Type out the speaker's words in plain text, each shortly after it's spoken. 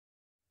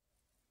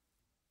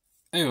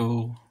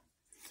Heyo.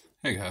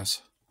 Hey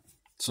guys.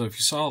 So if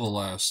you saw the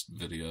last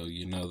video,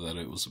 you know that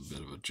it was a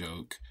bit of a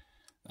joke.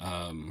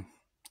 Um,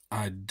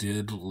 I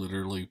did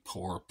literally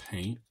pour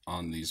paint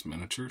on these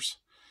miniatures.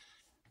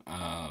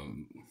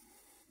 Um,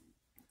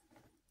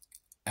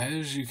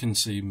 as you can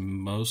see,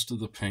 most of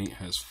the paint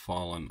has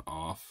fallen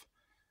off,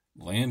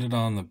 landed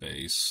on the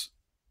base,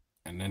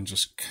 and then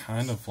just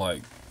kind of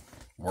like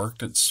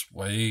worked its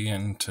way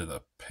into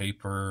the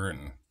paper,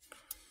 and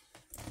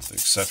with the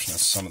exception of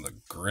some of the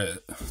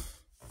grit,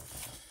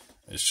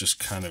 it's just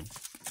kind of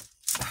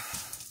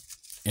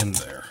in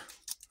there.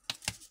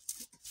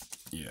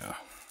 Yeah.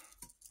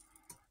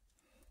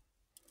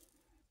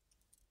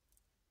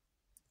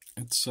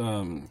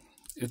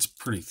 It's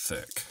pretty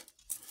thick.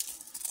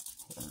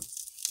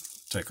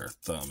 Take our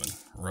thumb and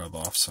rub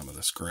off some of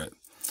this grit.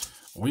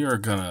 We are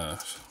gonna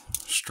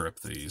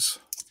strip these.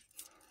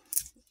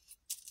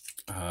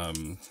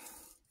 And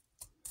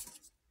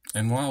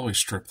while we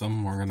strip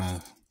them, we're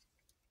gonna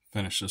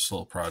finish this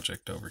little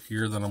project over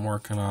here that I'm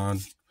working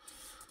on.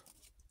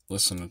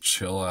 Listen to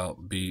chill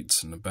out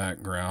beats in the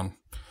background.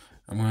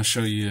 I'm gonna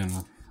show you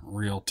in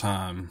real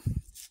time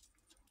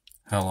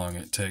how long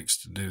it takes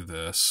to do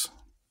this.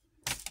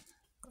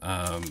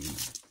 Oh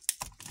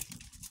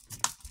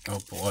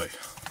boy.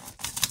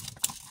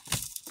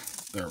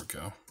 There we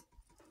go.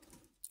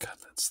 God,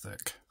 that's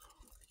thick.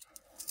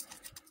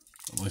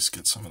 At least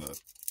get some of the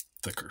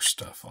thicker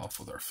stuff off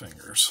with our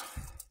fingers.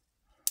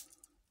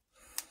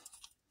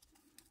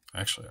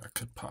 Actually, I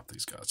could pop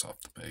these guys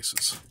off the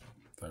bases.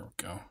 There we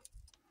go.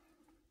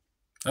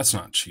 That's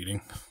not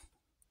cheating.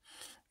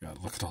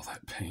 God, look at all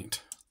that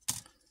paint.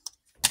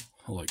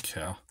 Holy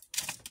cow.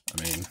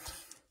 I mean,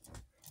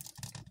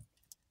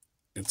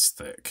 it's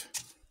thick.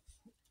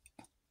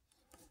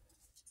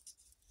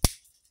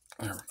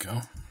 There we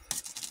go.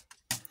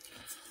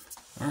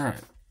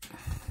 Alright.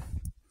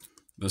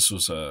 This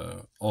was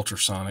a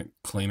ultrasonic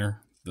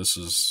cleaner. This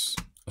is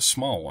a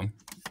small one.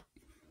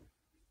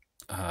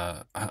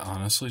 I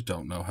honestly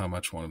don't know how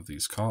much one of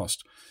these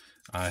cost.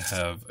 I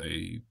have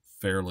a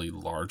fairly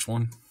large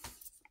one.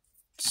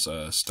 It's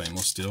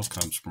stainless steel,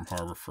 comes from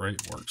Harbor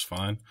Freight, works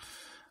fine.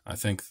 I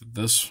think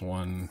this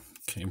one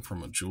came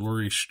from a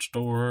jewelry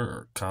store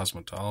or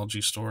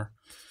cosmetology store,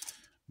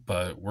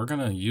 but we're going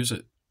to use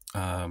it.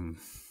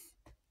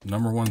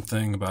 Number one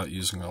thing about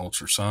using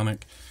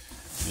ultrasonic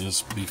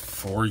is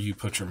before you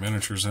put your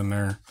miniatures in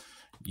there,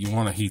 you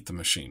want to heat the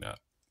machine up.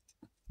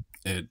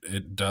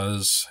 It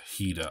does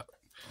heat up.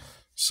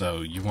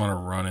 So you want to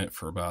run it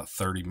for about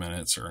 30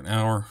 minutes or an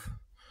hour.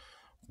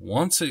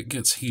 Once it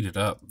gets heated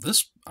up,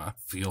 I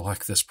feel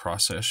like this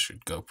process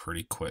should go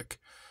pretty quick.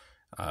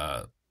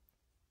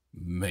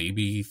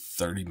 Maybe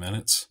 30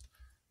 minutes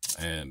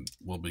and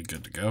we'll be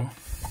good to go.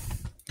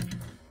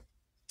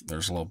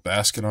 There's a little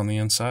basket on the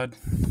inside.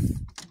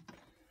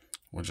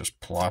 We'll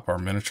just plop our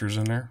miniatures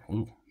in there.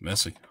 Ooh,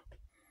 messy.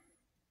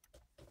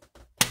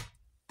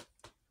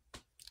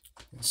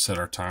 Set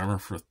our timer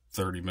for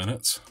 30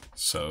 minutes.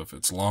 So if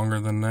it's longer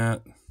than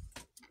that,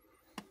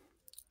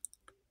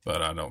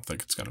 but I don't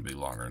think it's going to be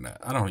longer than that.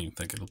 I don't even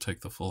think it'll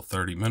take the full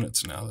 30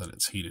 minutes now that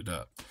it's heated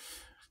up.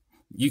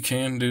 You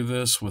can do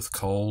this with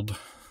cold,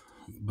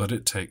 but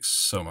it takes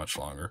so much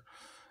longer.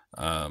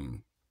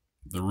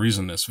 The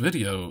reason this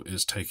video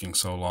is taking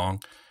so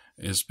long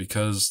is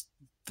because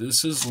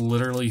this is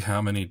literally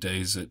how many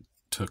days it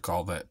took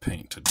all that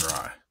paint to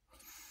dry.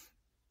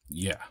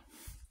 Yeah,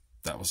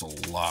 that was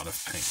a lot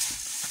of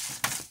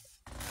paint.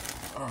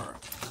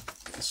 Alright,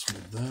 let's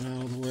move that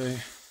out of the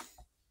way.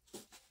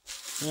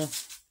 Yeah,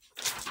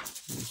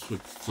 let's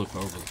flip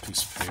over the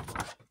piece of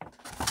paper.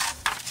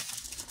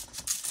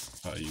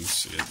 You can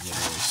see it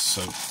literally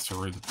soaked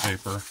through the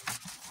paper.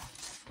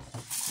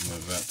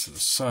 Move that to the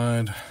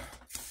side.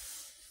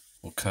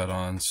 We'll cut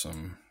on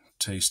some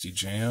tasty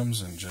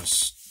jams and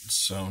just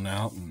zone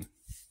out and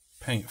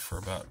paint for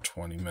about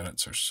 20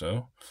 minutes or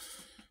so.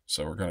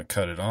 So we're going to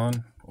cut it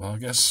on. Well, I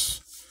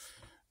guess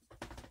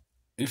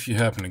if you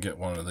happen to get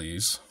one of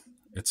these,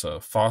 it's a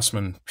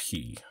Fossman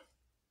P.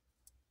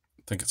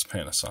 I think it's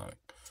Panasonic.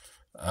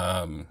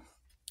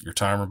 Your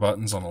timer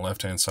buttons on the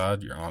left hand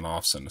side, your on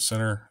offs in the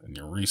center, and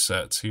your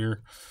resets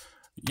here.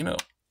 You know,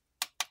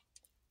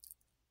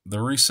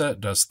 the reset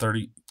does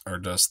 3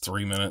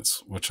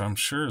 minutes, which I'm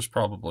sure is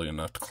probably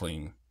enough to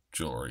clean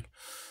jewelry.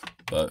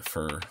 But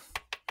for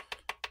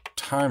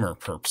timer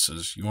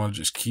purposes, you want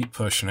to just keep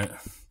pushing it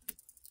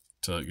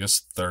till it gets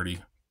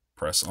 30.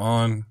 Press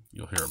on,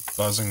 you'll hear a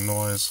buzzing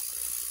noise.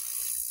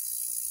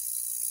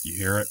 You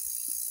hear it?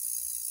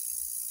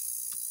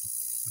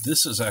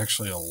 This is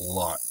actually a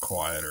lot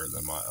quieter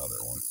than my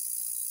other one.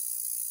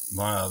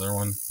 My other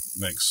one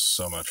makes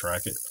so much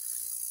racket.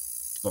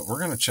 But we're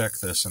going to check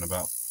this in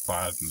about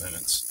 5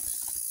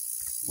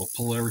 minutes. We'll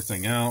pull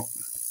everything out.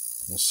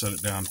 We'll set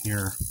it down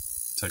here.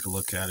 Take a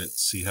look at it.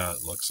 See how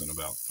it looks in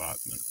about 5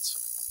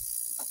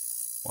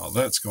 minutes. While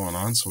that's going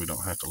on, so we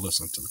don't have to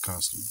listen to the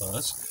constant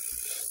buzz,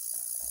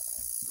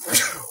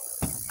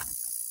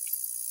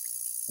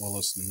 we'll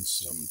listen to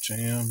some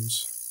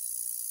jams.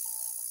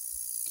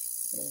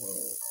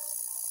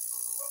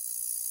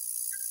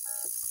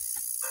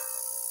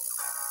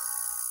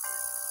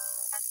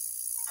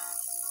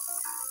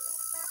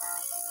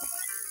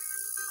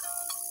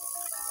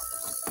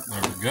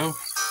 There we go.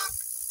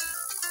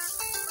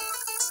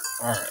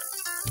 Alright.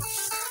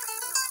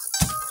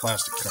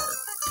 Plastic card.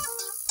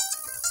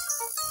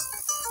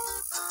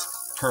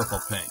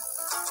 Purple paint.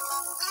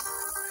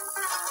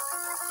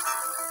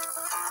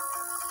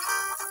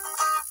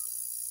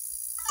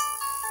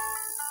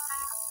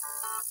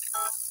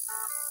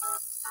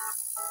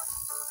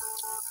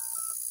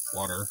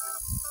 Water.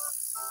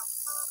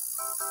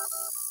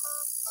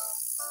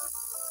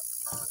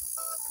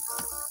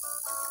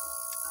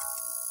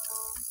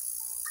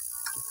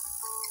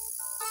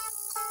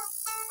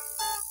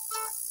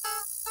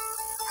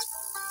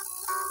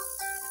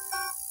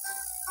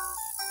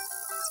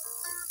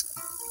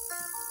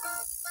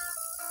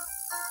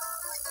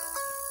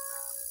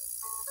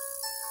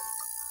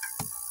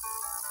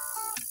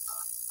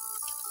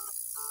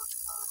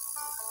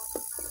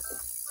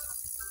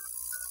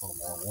 A little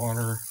more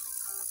water.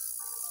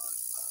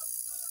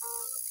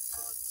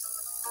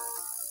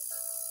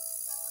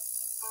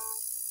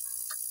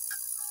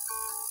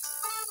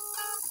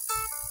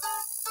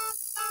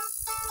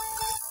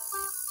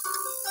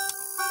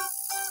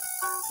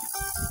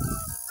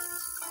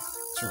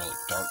 It's a really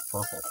dark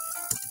purple.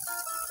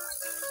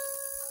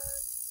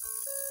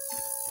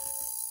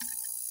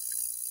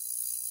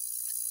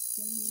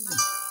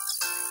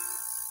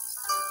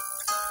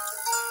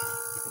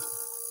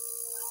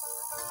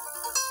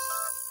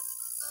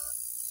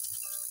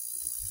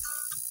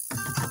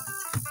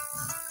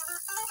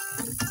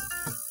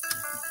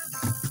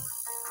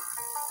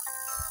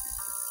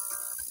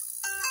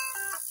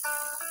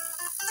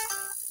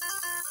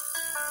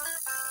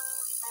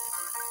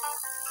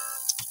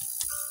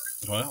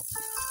 Well,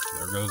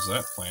 there goes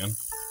that plan.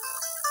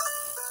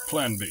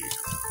 Plan B.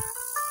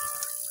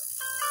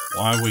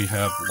 Why we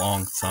have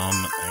long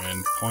thumb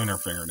and pointer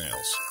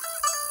fingernails.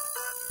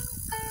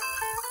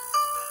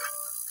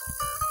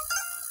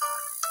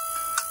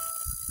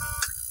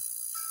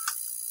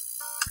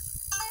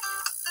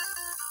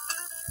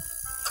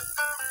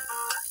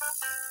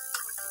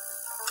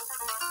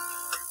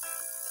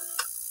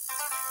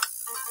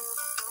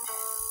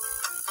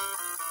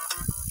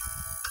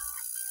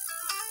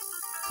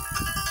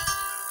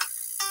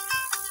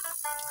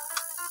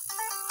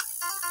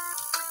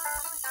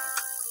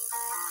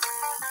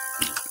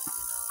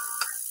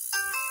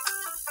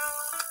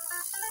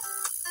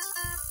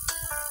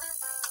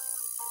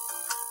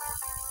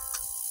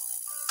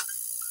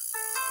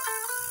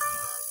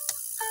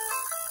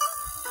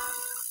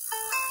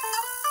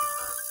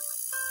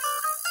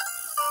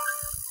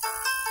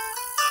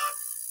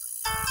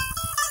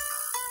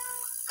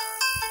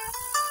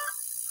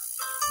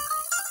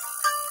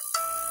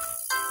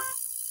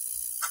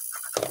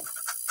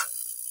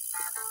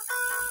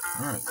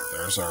 Alright,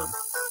 there's our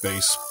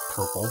base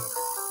purple.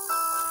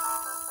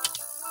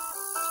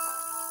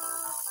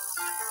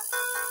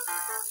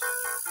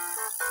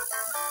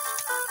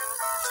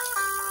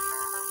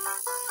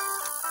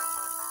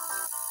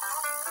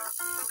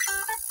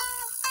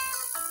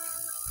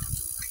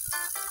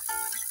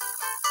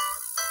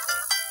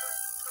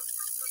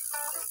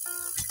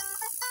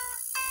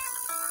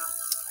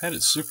 Had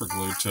it super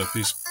glued to a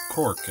piece of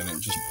cork and it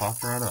just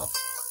popped right off.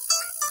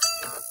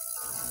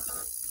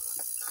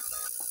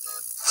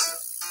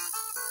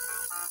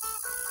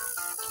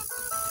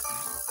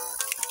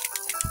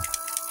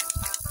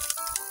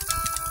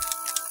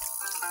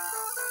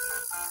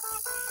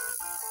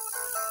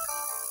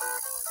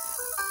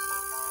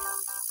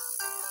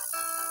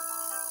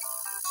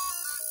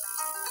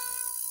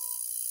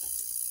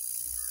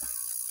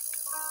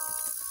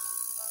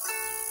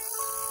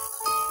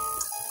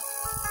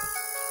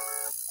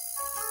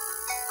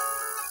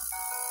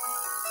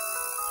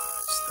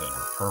 Thin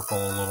our purple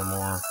a little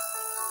more.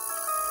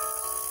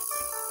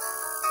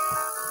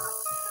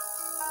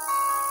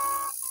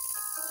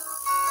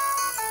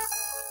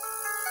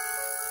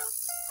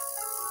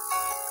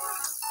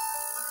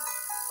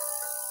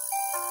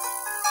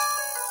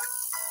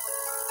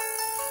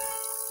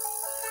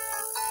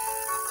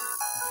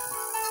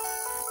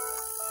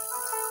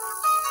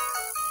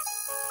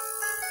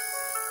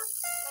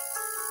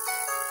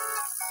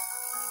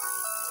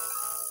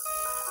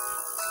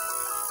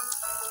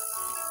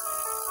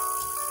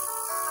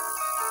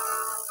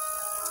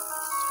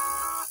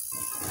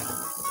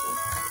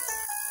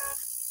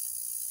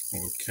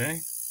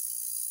 Okay,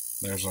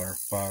 there's our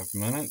 5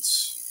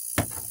 minutes.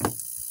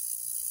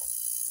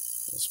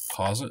 Let's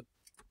pause it.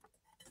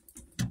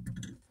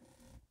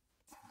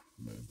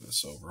 Move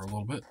this over a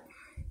little bit.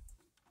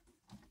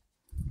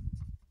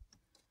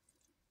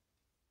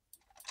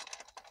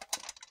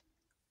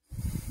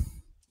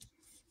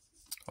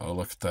 Oh,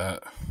 look at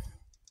that.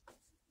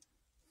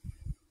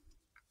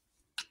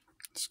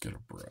 Let's get a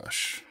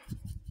brush.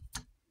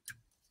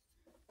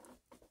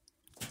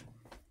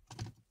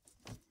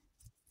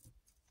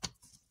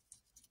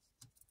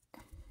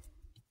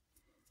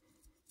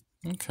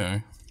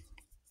 Okay.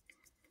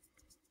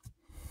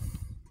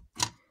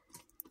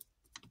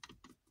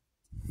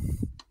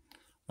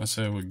 I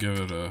say we give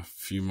it a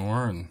few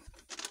more and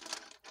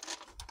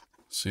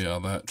see how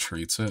that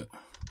treats it.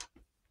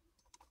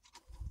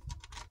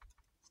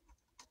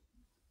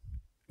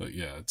 but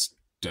yeah, it's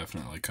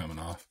definitely coming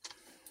off.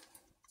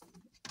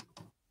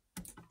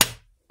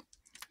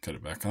 Cut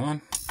it back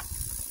on.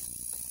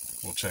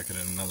 We'll check it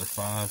in another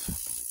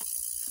 5.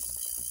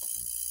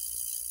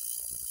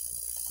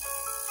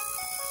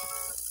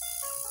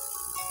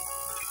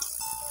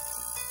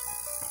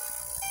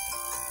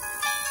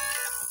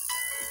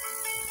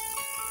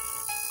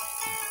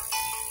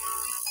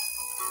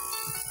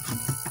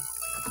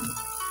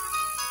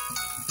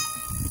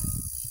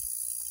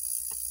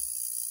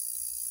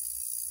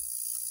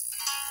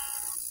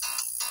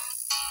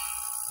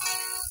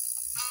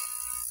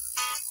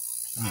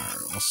 Alright,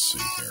 let's see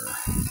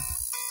here.